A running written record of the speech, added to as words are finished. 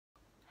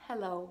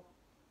Hello,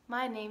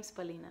 my name's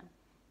Polina.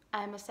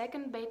 I'm a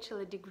second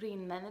bachelor degree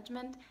in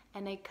management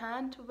and I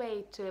can't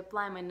wait to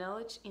apply my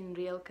knowledge in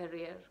real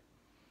career.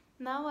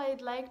 Now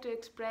I'd like to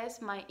express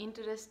my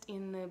interest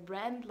in the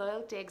brand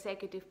loyalty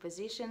executive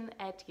position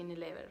at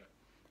Unilever.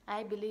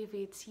 I believe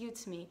it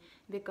suits me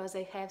because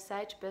I have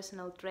such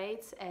personal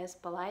traits as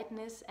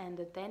politeness and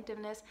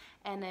attentiveness,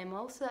 and I'm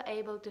also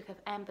able to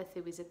have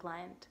empathy with the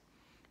client.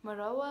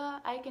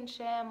 Moreover, I can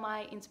share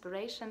my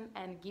inspiration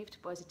and give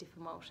positive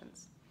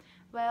emotions.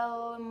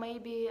 Well,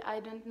 maybe I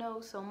don't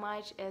know so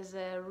much as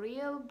a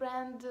real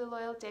brand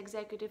loyalty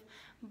executive,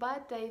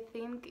 but I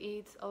think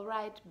it's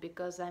alright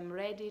because I'm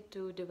ready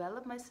to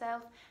develop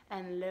myself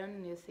and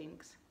learn new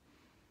things.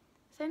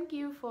 Thank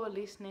you for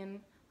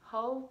listening.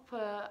 Hope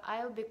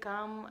I'll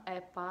become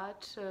a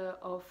part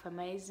of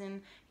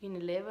amazing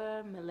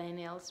Unilever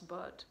Millennials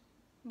board.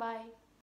 Bye.